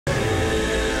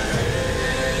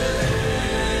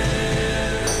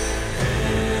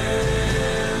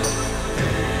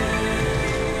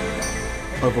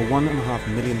Over 1.5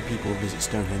 million people visit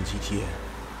Stonehenge each year.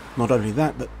 Not only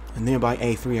that, but a nearby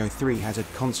A303 has a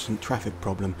constant traffic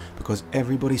problem because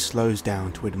everybody slows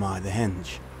down to admire the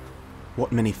henge.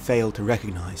 What many fail to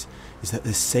recognise is that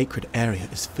this sacred area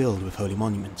is filled with holy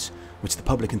monuments, which the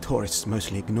public and tourists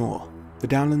mostly ignore. The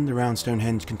downland around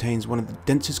Stonehenge contains one of the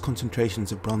densest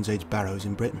concentrations of Bronze Age barrows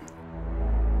in Britain.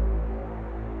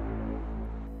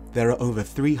 There are over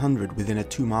 300 within a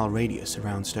 2-mile radius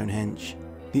around Stonehenge.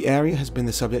 The area has been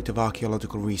the subject of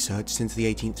archaeological research since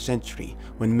the 18th century,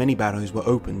 when many barrows were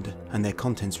opened and their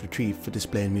contents retrieved for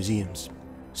display in museums.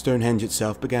 Stonehenge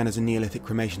itself began as a Neolithic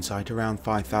cremation site around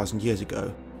 5,000 years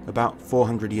ago. About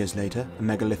 400 years later, a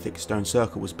megalithic stone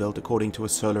circle was built according to a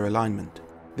solar alignment.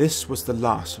 This was the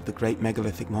last of the great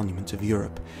megalithic monuments of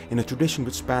Europe, in a tradition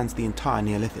which spans the entire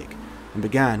Neolithic, and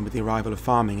began with the arrival of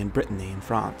farming in Brittany in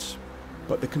France.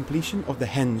 But the completion of the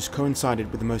henge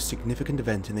coincided with the most significant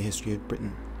event in the history of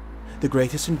Britain, the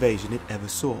greatest invasion it ever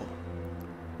saw.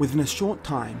 Within a short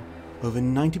time, over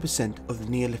 90% of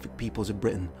the Neolithic peoples of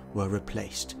Britain were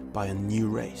replaced by a new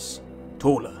race,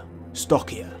 taller,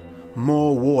 stockier,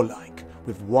 more warlike,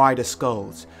 with wider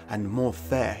skulls and more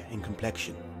fair in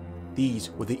complexion.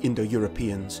 These were the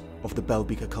Indo-Europeans of the Bell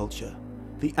Beaker culture,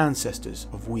 the ancestors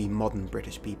of we modern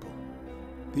British people.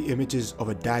 The images of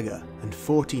a dagger and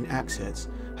 14 axe heads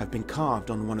have been carved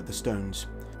on one of the stones,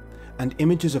 and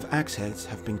images of axe heads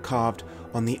have been carved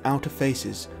on the outer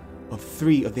faces of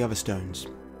 3 of the other stones.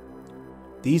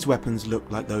 These weapons look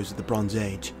like those of the Bronze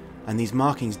Age, and these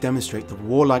markings demonstrate the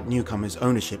warlike newcomers'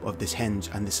 ownership of this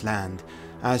henge and this land,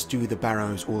 as do the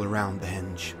barrows all around the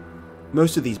henge.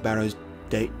 Most of these barrows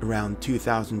date around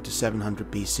 2000 to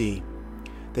 700 BC.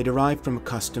 They derived from a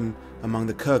custom among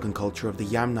the Kurgan culture of the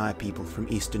Yamnaya people from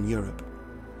Eastern Europe.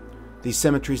 These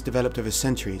cemeteries developed over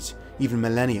centuries, even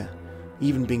millennia,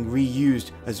 even being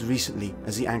reused as recently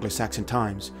as the Anglo-Saxon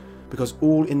times, because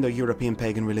all Indo-European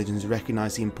pagan religions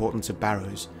recognized the importance of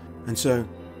barrows, and so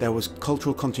there was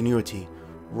cultural continuity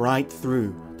right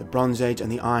through the Bronze Age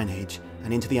and the Iron Age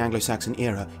and into the Anglo-Saxon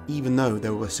era, even though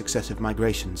there were successive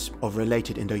migrations of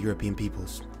related Indo-European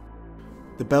peoples.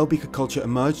 The Bell Beaker culture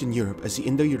emerged in Europe as the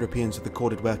Indo-Europeans of the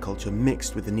corded ware culture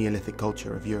mixed with the Neolithic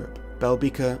culture of Europe. Bell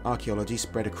Beaker archaeology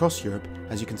spread across Europe,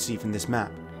 as you can see from this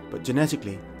map, but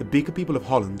genetically, the Beaker people of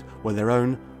Holland were their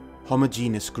own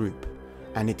homogeneous group,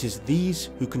 and it is these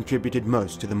who contributed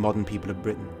most to the modern people of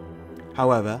Britain.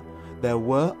 However, there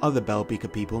were other Bell Beaker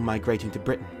people migrating to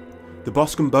Britain. The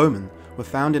Boscombe bowmen were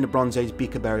found in a Bronze Age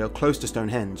beaker burial close to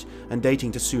Stonehenge and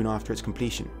dating to soon after its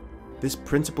completion. This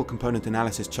principal component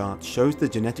analysis chart shows the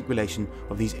genetic relation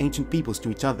of these ancient peoples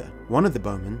to each other. One of the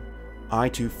bowmen,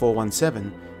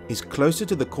 I2417, is closer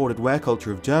to the corded ware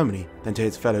culture of Germany than to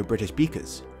his fellow British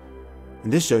beakers.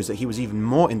 And this shows that he was even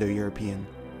more Indo-European,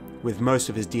 with most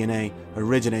of his DNA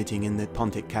originating in the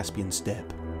Pontic-Caspian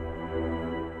steppe.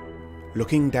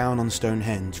 Looking down on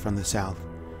Stonehenge from the south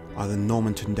are the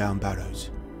Normanton Down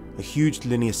Barrows, a huge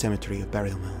linear cemetery of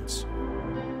burial mounds.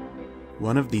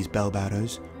 One of these bell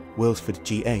barrows, Wilsford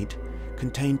G8,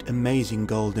 contained amazing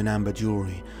gold and amber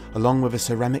jewellery, along with a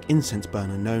ceramic incense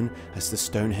burner known as the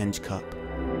Stonehenge Cup.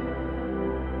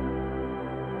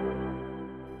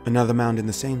 Another mound in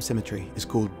the same cemetery is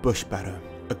called Bush Barrow.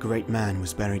 A great man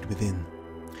was buried within.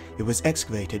 It was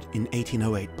excavated in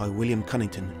 1808 by William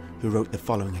Cunnington, who wrote the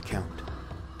following account.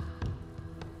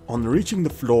 On reaching the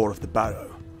floor of the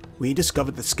barrow, we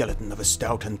discovered the skeleton of a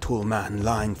stout and tall man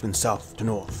lying from south to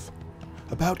north.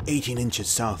 About 18 inches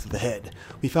south of the head,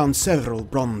 we found several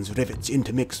bronze rivets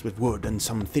intermixed with wood and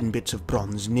some thin bits of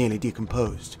bronze nearly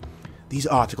decomposed. These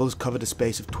articles covered a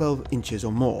space of 12 inches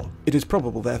or more. It is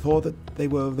probable, therefore, that they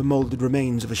were the moulded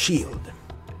remains of a shield.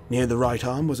 Near the right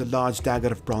arm was a large dagger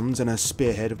of bronze and a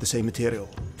spearhead of the same material,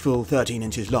 full 13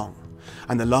 inches long,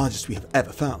 and the largest we have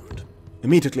ever found.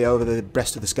 Immediately over the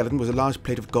breast of the skeleton was a large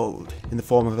plate of gold, in the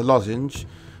form of a lozenge,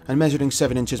 and measuring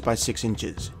 7 inches by 6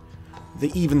 inches.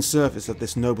 The even surface of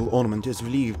this noble ornament is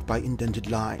relieved by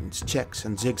indented lines, checks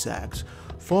and zigzags,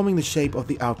 forming the shape of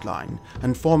the outline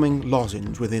and forming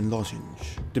lozenge within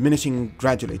lozenge, diminishing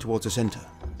gradually towards the centre.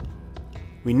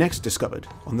 We next discovered,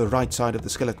 on the right side of the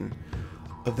skeleton,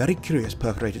 a very curious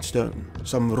perforated stone,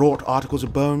 some wrought articles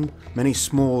of bone, many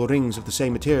small rings of the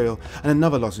same material, and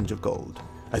another lozenge of gold.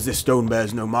 As this stone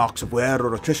bears no marks of wear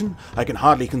or attrition, I can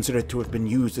hardly consider it to have been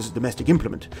used as a domestic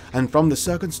implement, and from the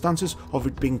circumstances of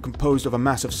it being composed of a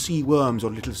mass of sea worms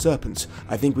or little serpents,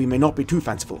 I think we may not be too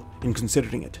fanciful in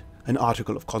considering it an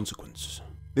article of consequence.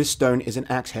 This stone is an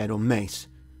axe head or mace,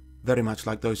 very much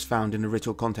like those found in a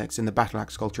ritual context in the battle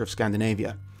axe culture of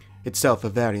Scandinavia, itself a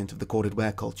variant of the corded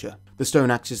ware culture. The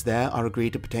stone axes there are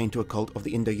agreed to pertain to a cult of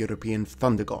the Indo-European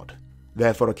thunder god,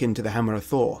 therefore akin to the hammer of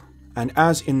Thor, and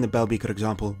as in the Bell Beaker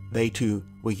example, they too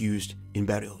were used in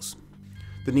burials.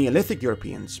 The Neolithic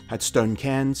Europeans had stone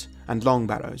cairns and long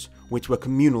barrows, which were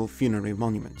communal funerary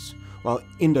monuments, while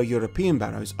Indo-European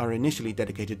barrows are initially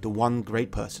dedicated to one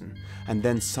great person and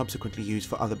then subsequently used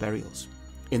for other burials.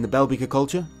 In the Bell Beaker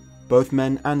culture, both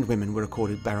men and women were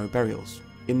accorded barrow burials.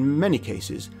 In many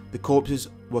cases, the corpses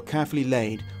were carefully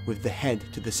laid with the head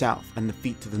to the south and the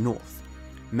feet to the north.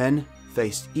 Men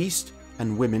faced east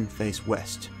and women faced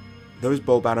west. Those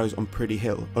bowl barrows on Pretty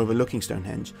Hill, overlooking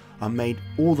Stonehenge, are made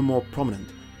all the more prominent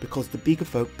because the Beaker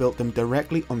folk built them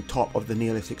directly on top of the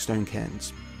Neolithic stone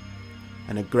cairns,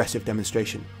 an aggressive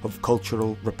demonstration of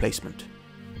cultural replacement.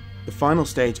 The final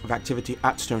stage of activity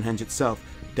at Stonehenge itself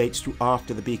dates to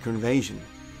after the Beaker invasion,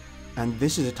 and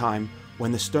this is a time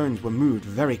when the stones were moved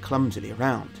very clumsily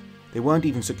around. They weren't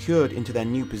even secured into their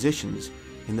new positions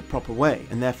in the proper way,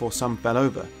 and therefore some fell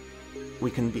over. We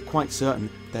can be quite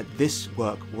certain that this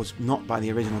work was not by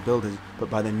the original builders, but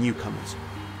by the newcomers.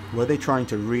 Were they trying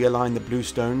to realign the blue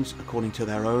stones according to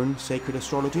their own sacred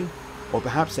astrology? Or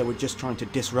perhaps they were just trying to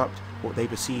disrupt what they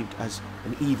perceived as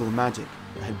an evil magic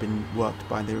that had been worked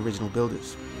by the original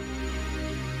builders.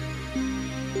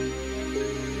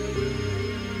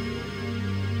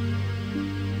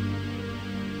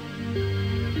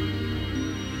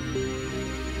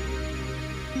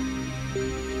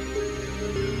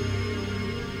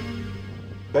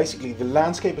 Basically, the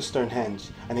landscape of Stonehenge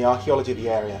and the archaeology of the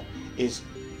area is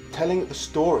telling the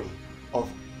story of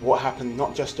what happened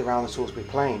not just around the Salisbury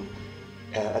Plain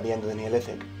at the end of the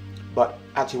Neolithic, but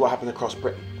actually what happened across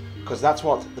Britain, because that's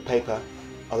what the paper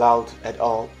Allowed et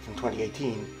al. From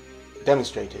 2018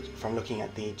 demonstrated from looking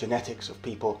at the genetics of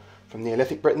people from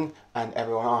Neolithic Britain and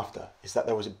everyone after, is that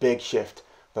there was a big shift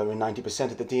of over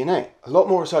 90% of the DNA. A lot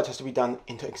more research has to be done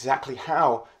into exactly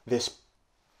how this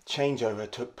changeover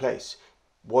took place.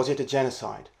 Was it a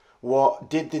genocide?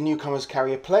 Did the newcomers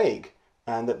carry a plague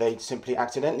and that they simply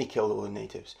accidentally killed all the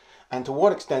natives? And to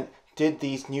what extent did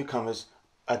these newcomers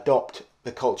adopt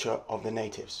the culture of the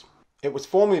natives? It was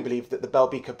formerly believed that the Bell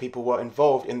Beaker people were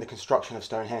involved in the construction of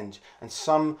Stonehenge, and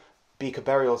some Beaker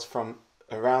burials from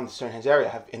around the Stonehenge area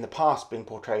have in the past been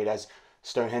portrayed as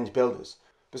Stonehenge builders.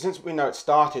 But since we know it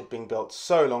started being built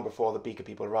so long before the Beaker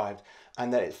people arrived,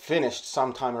 and that it finished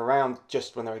sometime around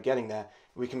just when they were getting there,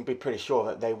 we can be pretty sure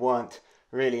that they weren't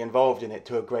really involved in it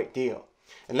to a great deal.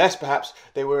 Unless perhaps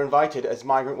they were invited as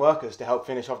migrant workers to help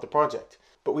finish off the project.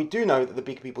 But we do know that the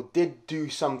Beaker people did do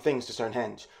some things to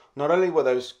Stonehenge. Not only were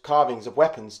those carvings of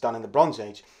weapons done in the Bronze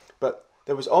Age, but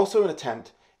there was also an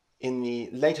attempt in the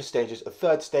later stages, a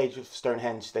third stage of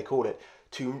Stonehenge they call it,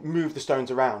 to move the stones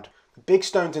around. The big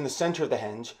stones in the centre of the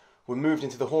henge were moved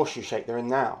into the horseshoe shape they're in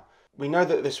now. We know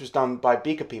that this was done by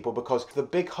Beaker people because the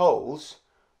big holes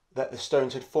that the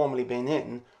stones had formerly been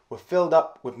in were filled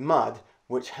up with mud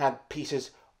which had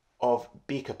pieces of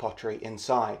Beaker pottery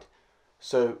inside.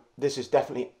 So this is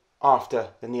definitely after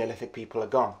the Neolithic people are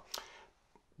gone.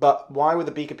 But why were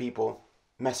the Beaker people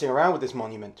messing around with this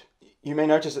monument? You may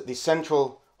notice that the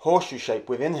central horseshoe shape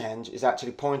within the henge is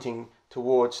actually pointing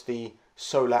towards the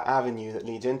solar avenue that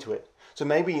leads into it. So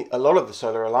maybe a lot of the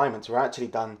solar alignments were actually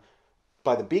done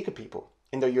by the Beaker people.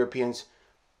 Indo-Europeans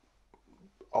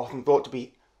often thought to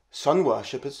be sun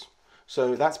worshippers,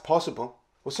 so that's possible.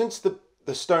 Well, since the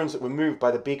stones that were moved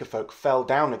by the Beaker folk fell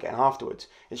down again afterwards,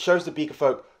 it shows the Beaker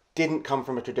folk didn't come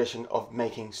from a tradition of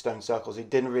making stone circles. They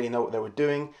didn't really know what they were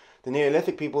doing. The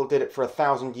Neolithic people did it for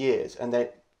 1,000 years, and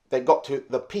they got to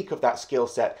the peak of that skill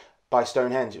set by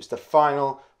Stonehenge. It was the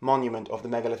final monument of the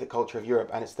megalithic culture of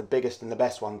Europe, and it's the biggest and the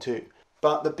best one too.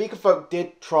 But the Beaker folk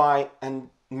did try and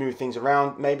move things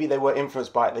around. Maybe they were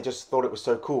influenced by it, they just thought it was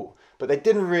so cool. But they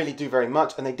didn't really do very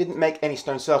much, and they didn't make any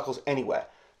stone circles anywhere.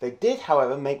 They did,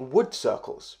 however, make wood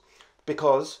circles,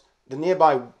 because the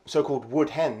nearby so-called wood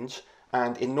henge,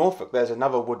 and in Norfolk there's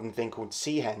another wooden thing called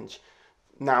sea henge.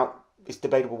 Now, it's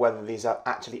debatable whether these are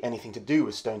actually anything to do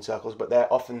with stone circles, but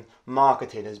they're often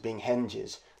marketed as being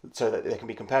henges, so that they can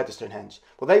be compared to Stonehenge.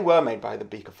 Well, they were made by the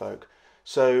Beaker folk,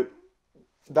 so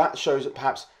that shows that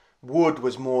perhaps wood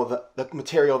was more the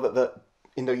material that the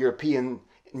Indo-European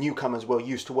newcomers were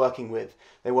used to working with.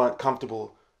 They weren't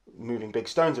comfortable moving big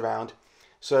stones around,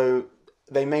 so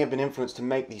they may have been influenced to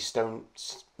make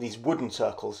these wooden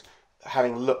circles,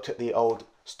 having looked at the old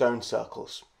stone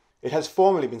circles. It has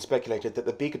formerly been speculated that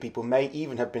the Beaker people may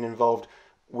even have been involved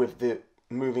with the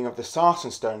moving of the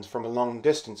sarsen stones from a long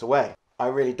distance away. I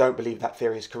really don't believe that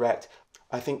theory is correct.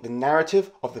 I think the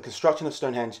narrative of the construction of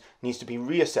Stonehenge needs to be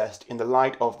reassessed in the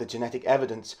light of the genetic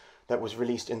evidence that was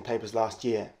released in papers last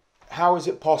year. How is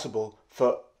it possible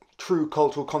for true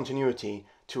cultural continuity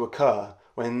to occur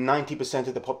when 90%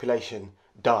 of the population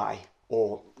die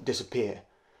or disappear.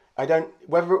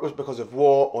 Whether it was because of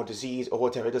war or disease or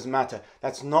whatever, it doesn't matter.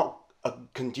 That's not a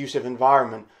conducive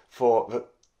environment for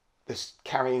this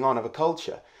carrying on of a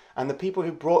culture. And the people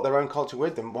who brought their own culture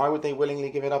with them, why would they willingly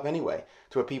give it up anyway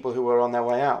to a people who were on their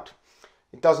way out?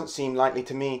 It doesn't seem likely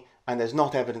to me, and there's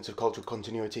not evidence of cultural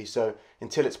continuity, so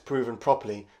until it's proven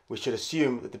properly, we should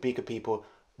assume that the Beaker people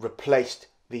replaced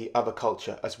the other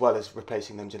culture as well as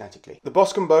replacing them genetically. The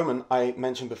Boscombe bowmen I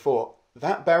mentioned before,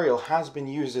 that burial has been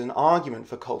used as an argument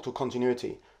for cultural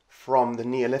continuity from the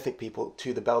Neolithic people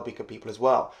to the Bell Beaker people as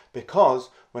well, because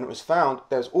when it was found,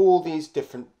 there's all these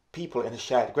different people in a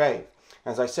shared grave.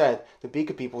 As I said, the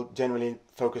Beaker people generally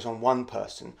focus on one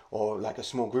person or like a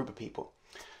small group of people.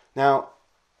 Now,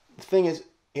 the thing is,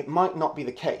 it might not be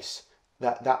the case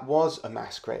that that was a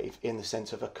mass grave in the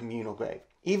sense of a communal grave.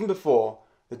 Even before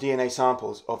the DNA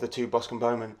samples of the two Boscombe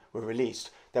bowmen were released,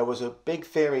 there was a big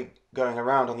theory going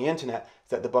around on the internet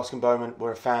that the Boscombe bowmen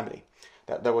were a family.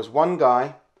 That there was one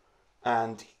guy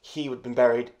and he had been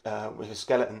buried with a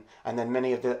skeleton, and then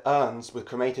many of the urns with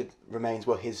cremated remains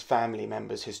were his family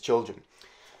members, his children.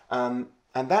 And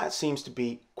that seems to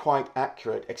be quite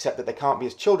accurate, except that they can't be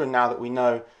his children now that we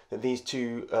know that these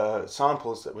two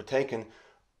samples that were taken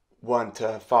weren't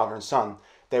father and son.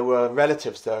 They were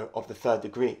relatives, though, of the third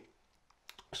degree,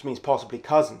 which means possibly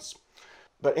cousins.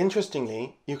 But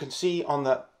interestingly, you can see on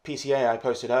the PCA I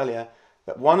posted earlier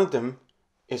that one of them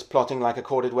is plotting like a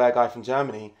corded ware guy from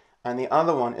Germany, and the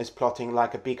other one is plotting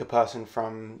like a Beaker person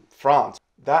from France.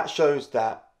 That shows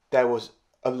that there was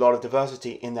a lot of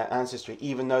diversity in their ancestry,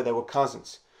 even though they were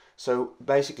cousins. So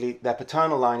basically, their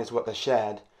paternal line is what they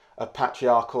shared, a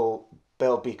patriarchal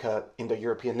Bell Beaker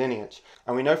Indo-European lineage.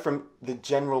 And we know from the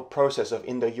general process of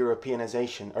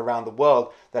Indo-Europeanization around the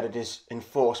world that it is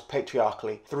enforced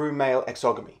patriarchally through male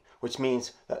exogamy, which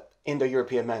means that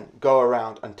Indo-European men go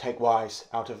around and take wives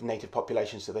out of native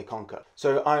populations that they conquer.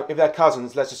 So if they're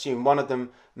cousins, let's assume one of them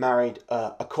married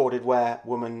a corded ware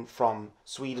woman from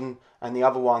Sweden and the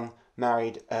other one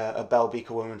married a Bell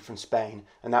Beaker woman from Spain,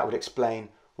 and that would explain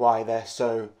why they're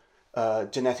so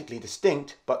genetically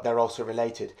distinct, but they're also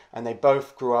related, and they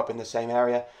both grew up in the same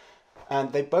area,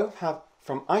 and they both have,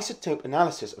 from isotope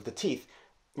analysis of the teeth,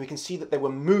 we can see that they were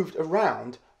moved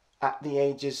around at the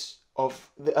ages of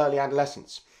the early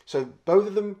adolescence. So both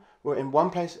of them were in one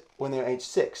place when they were age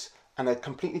 6 and a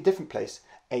completely different place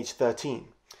age 13.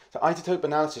 So isotope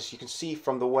analysis, you can see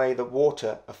from the way the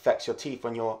water affects your teeth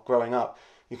when you're growing up.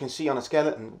 You can see on a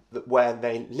skeleton that where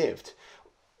they lived,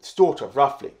 sort of,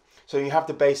 roughly. So you have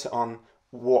to base it on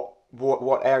what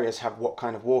areas have what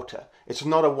kind of water. It's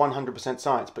not a 100%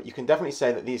 science, but you can definitely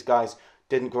say that these guys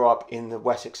didn't grow up in the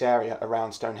Wessex area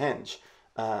around Stonehenge,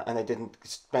 and they didn't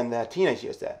spend their teenage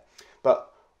years there.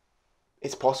 But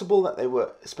it's possible that they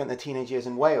spent their teenage years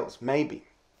in Wales, maybe.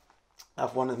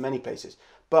 I've one of many places.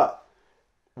 But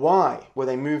why were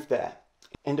they moved there?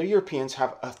 Indo-Europeans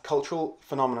have a cultural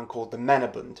phenomenon called the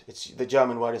Männerbund. The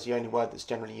German word is the only word that's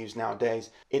generally used nowadays.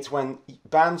 It's when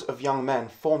bands of young men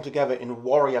form together in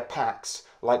warrior packs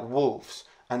like wolves,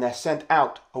 and they're sent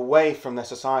out away from their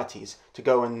societies to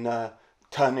go and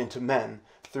turn into men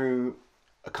through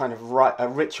a kind of a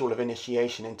ritual of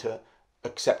initiation into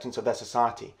acceptance of their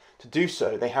society. To do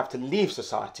so, they have to leave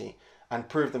society and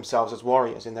prove themselves as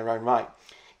warriors in their own right.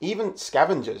 Even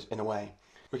scavengers, in a way.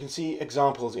 We can see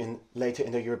examples in later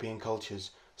Indo-European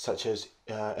cultures, such as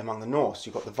among the Norse.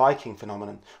 You've got the Viking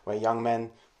phenomenon, where young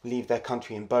men leave their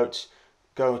country in boats,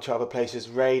 go to other places,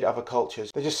 raid other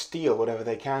cultures. They just steal whatever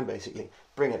they can, basically,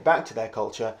 bring it back to their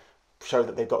culture, show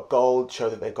that they've got gold, show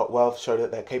that they've got wealth, show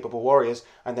that they're capable warriors,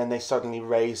 and then they suddenly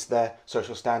raise their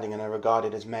social standing and are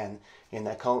regarded as men in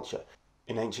their culture.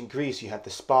 In ancient Greece, you had the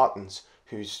Spartans,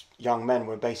 whose young men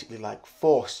were basically like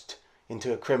forced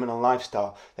into a criminal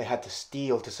lifestyle. They had to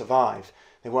steal to survive.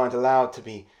 They weren't allowed to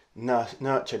be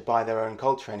nurtured by their own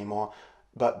culture anymore,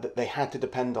 but they had to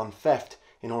depend on theft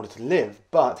in order to live.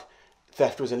 But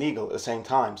theft was illegal at the same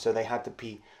time, so they had to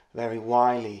be very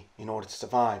wily in order to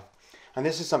survive. And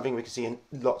this is something we can see in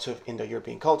lots of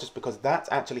Indo-European cultures, because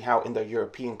that's actually how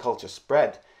Indo-European culture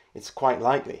spread. It's quite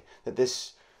likely that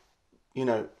this,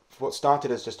 what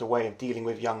started as just a way of dealing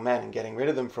with young men and getting rid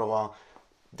of them for a while,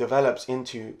 develops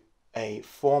into a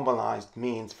formalized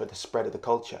means for the spread of the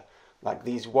culture. Like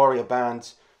these warrior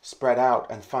bands spread out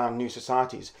and found new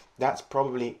societies. That's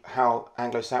probably how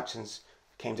Anglo-Saxons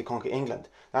came to conquer England.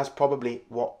 That's probably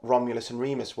what Romulus and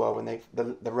Remus were when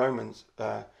the Romans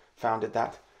founded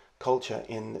that culture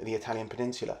in the Italian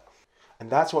peninsula. And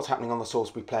that's what's happening on the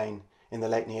Salisbury Plain in the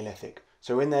late Neolithic.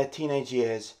 So in their teenage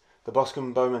years, the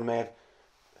Boscombe bowmen may have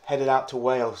headed out to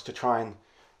Wales to try and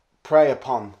prey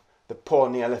upon the poor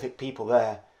Neolithic people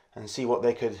there and see what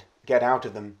they could get out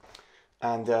of them.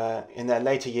 And in their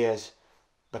later years,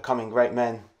 becoming great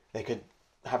men, they could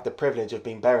have the privilege of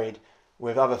being buried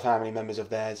with other family members of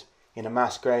theirs in a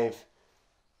mass grave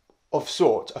of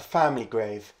sorts, a family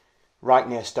grave, right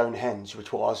near Stonehenge,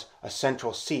 which was a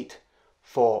central seat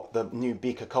for the new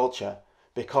Beaker culture,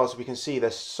 because we can see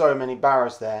there's so many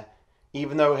barrows there.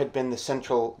 Even though it had been the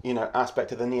central,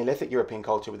 aspect of the Neolithic European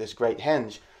culture with this great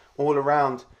henge, all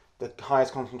around the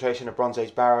highest concentration of Bronze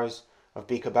Age barrows, of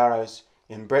Beaker barrows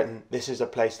in Britain, this is a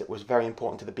place that was very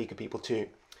important to the Beaker people too.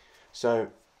 So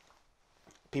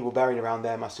people buried around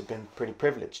there must have been pretty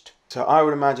privileged. So I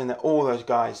would imagine that all those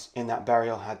guys in that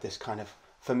burial had this kind of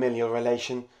familial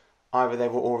relation. Either they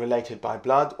were all related by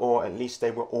blood, or at least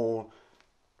they were all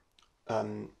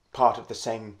part of the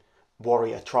same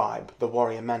warrior tribe, the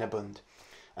warrior Manabund.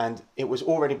 And it was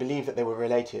already believed that they were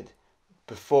related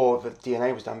before the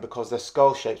DNA was done, because their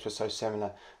skull shapes were so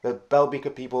similar. The Bell Beaker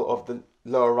people of the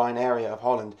Lower Rhine area of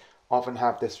Holland often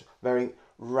have this very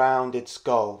rounded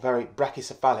skull, very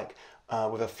brachycephalic,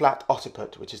 with a flat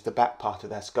occiput, which is the back part of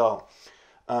their skull.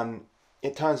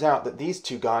 It turns out that these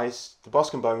two guys, the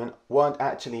Boscombe bowmen, weren't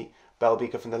actually Bell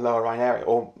Beaker from the Lower Rhine area,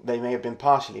 or they may have been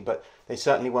partially, but they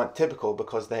certainly weren't typical,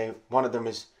 because one of them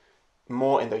is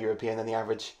more Indo-European than the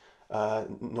average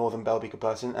northern Bell Beaker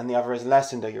person, and the other is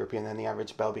less Indo-European than the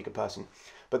average Bell Beaker person.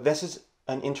 But this is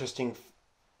an interesting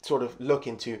sort of look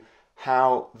into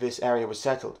how this area was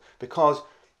settled, because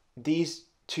these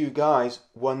two guys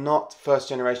were not first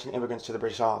generation immigrants to the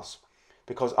British Isles,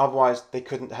 because otherwise they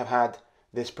couldn't have had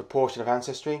this proportion of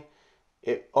ancestry.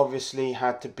 It obviously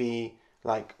had to be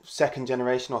like second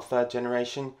generation or third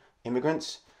generation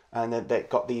immigrants, and they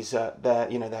got these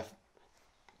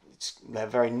they're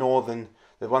very northern,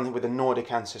 the one with the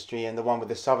Nordic ancestry and the one with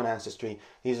the southern ancestry.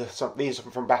 These are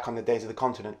from back on the days of the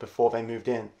continent before they moved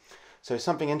in. So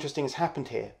something interesting has happened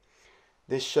here.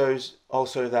 This shows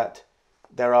also that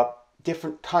there are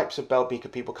different types of Bell Beaker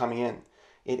people coming in.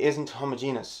 It isn't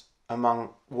homogeneous among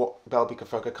what Bell Beaker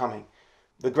folk are coming.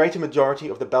 The greater majority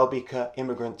of the Bell Beaker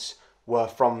immigrants were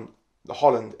from the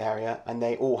Holland area, and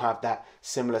they all have that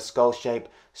similar skull shape,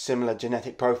 similar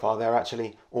genetic profile. They're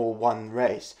actually all one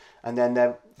race. And then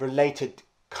they're related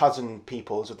cousin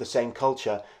peoples of the same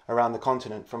culture around the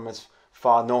continent, from as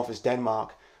far north as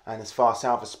Denmark and as far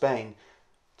south as Spain.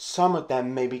 Some of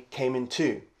them maybe came in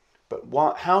too, but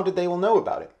how did they all know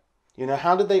about it?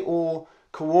 How did they all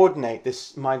coordinate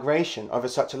this migration over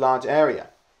such a large area?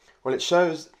 Well, it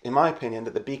shows, in my opinion,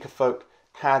 that the Beaker folk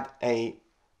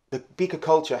the Beaker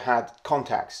culture had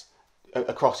contacts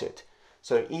across it.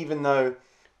 So even though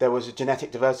there was a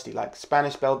genetic diversity, like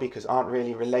Spanish Bell Beakers aren't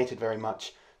really related very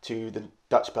much to the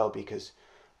Dutch Bell Beakers,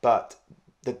 but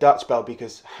the Dutch Bell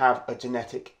Beakers have a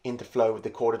genetic interflow with the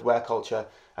corded ware culture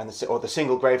and the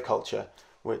single grave culture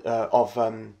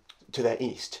to their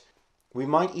east. We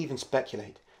might even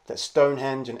speculate that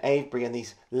Stonehenge and Avebury and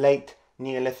these late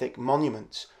Neolithic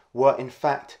monuments were in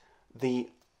fact the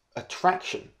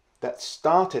attraction that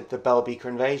started the Bell Beaker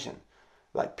invasion.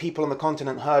 Like, people on the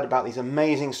continent heard about these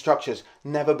amazing structures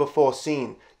never before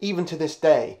seen. Even to this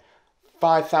day,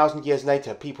 5,000 years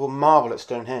later, people marvel at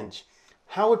Stonehenge.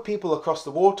 How would people across the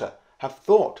water have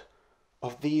thought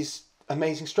of these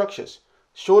amazing structures?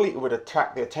 Surely it would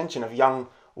attract the attention of young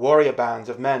warrior bands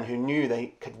of men who knew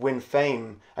they could win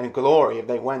fame and glory if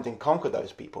they went and conquered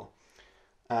those people.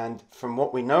 And from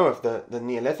what we know of the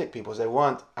Neolithic peoples, they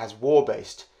weren't as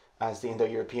war-based as the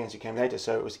Indo-Europeans who came later,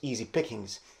 so it was easy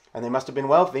pickings. And they must have been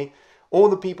wealthy. All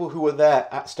the people who were there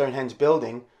at Stonehenge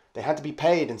building, they had to be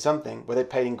paid in something. Were they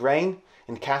paid in grain,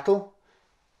 in cattle?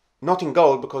 Not in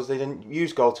gold, because they didn't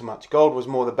use gold too much. Gold was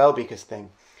more the Bell Beakers' thing.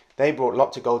 They brought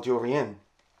lots of gold jewellery in.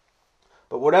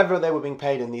 But whatever they were being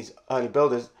paid in, these early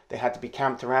builders, they had to be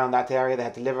camped around that area, they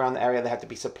had to live around the area, they had to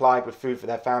be supplied with food for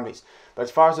their families. But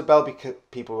as far as the Bell Beaker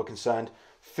people were concerned,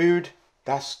 food,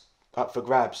 that's up for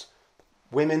grabs.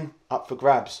 Women, up for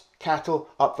grabs. Cattle,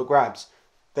 up for grabs.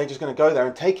 They're just going to go there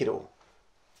and take it all.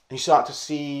 And you start to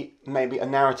see maybe a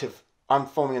narrative. I'm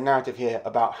forming a narrative here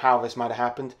about how this might have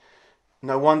happened.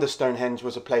 No wonder Stonehenge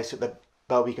was a place that the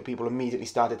Bell Beaker people immediately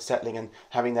started settling and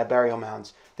having their burial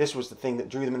mounds. This was the thing that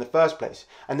drew them in the first place.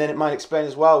 And then it might explain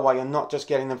as well why you're not just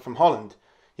getting them from Holland.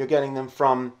 You're getting them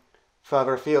from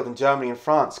further afield in Germany and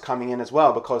France coming in as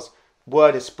well, because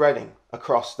word is spreading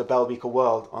across the Bell Beaker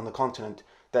world on the continent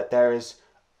that there is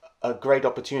a great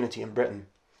opportunity in Britain.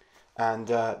 And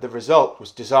the result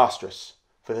was disastrous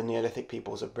for the Neolithic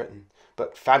peoples of Britain,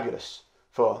 but fabulous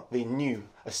for the new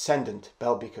ascendant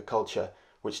Bell Beaker culture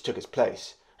which took its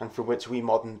place, and from which we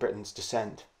modern Britons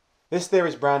descend. This theory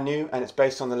is brand new, and it's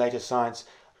based on the latest science.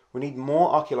 We need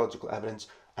more archaeological evidence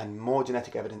and more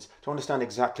genetic evidence to understand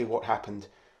exactly what happened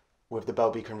with the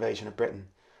Bell Beaker invasion of Britain.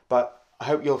 But I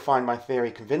hope you'll find my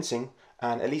theory convincing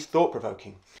and at least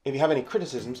thought-provoking. If you have any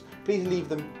criticisms, please leave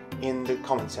them in the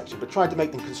comment section, but try to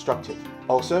make them constructive.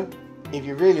 Also, if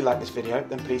you really like this video,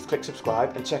 then please click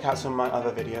subscribe and check out some of my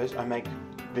other videos. I make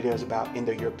videos about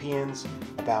Indo-Europeans,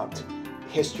 about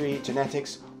history,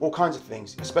 genetics, all kinds of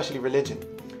things, especially religion.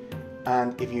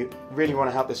 And if you really want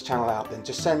to help this channel out, then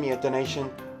just send me a donation,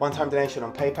 one-time donation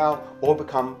on PayPal, or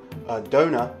become a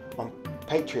donor on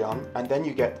Patreon, and then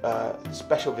you get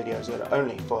special videos that are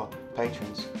only for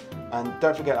patrons. And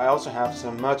don't forget, I also have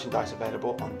some merchandise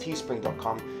available on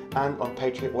teespring.com and on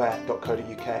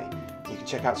patriotwear.co.uk. You can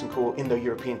check out some cool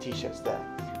Indo-European t-shirts there.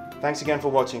 Thanks again for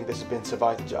watching. This has been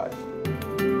Survive the Jive.